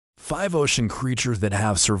5 ocean creatures that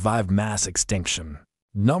have survived mass extinction.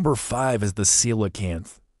 Number 5 is the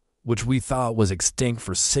coelacanth, which we thought was extinct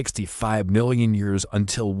for 65 million years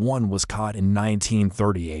until one was caught in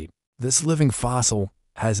 1938. This living fossil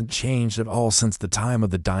hasn't changed at all since the time of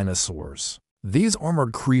the dinosaurs. These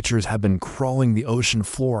armored creatures have been crawling the ocean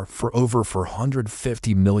floor for over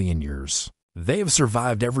 450 million years. They have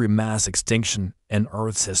survived every mass extinction in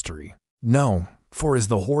Earth's history. No, for is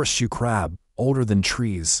the horseshoe crab older than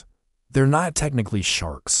trees? They're not technically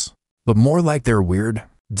sharks, but more like their weird,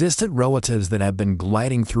 distant relatives that have been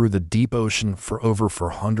gliding through the deep ocean for over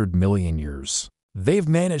 400 million years. They've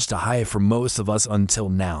managed to hide from most of us until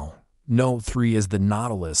now. No, 3 is the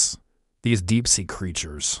nautilus. These deep-sea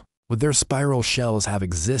creatures, with their spiral shells, have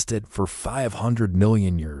existed for 500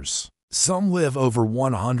 million years. Some live over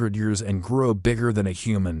 100 years and grow bigger than a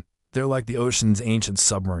human. They're like the ocean's ancient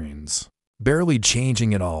submarines, barely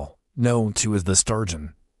changing at all. No, 2 is the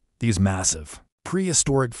sturgeon. These massive,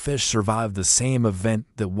 prehistoric fish survived the same event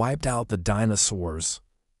that wiped out the dinosaurs.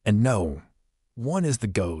 And no, 1 is the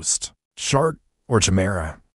ghost, shark, or chimera.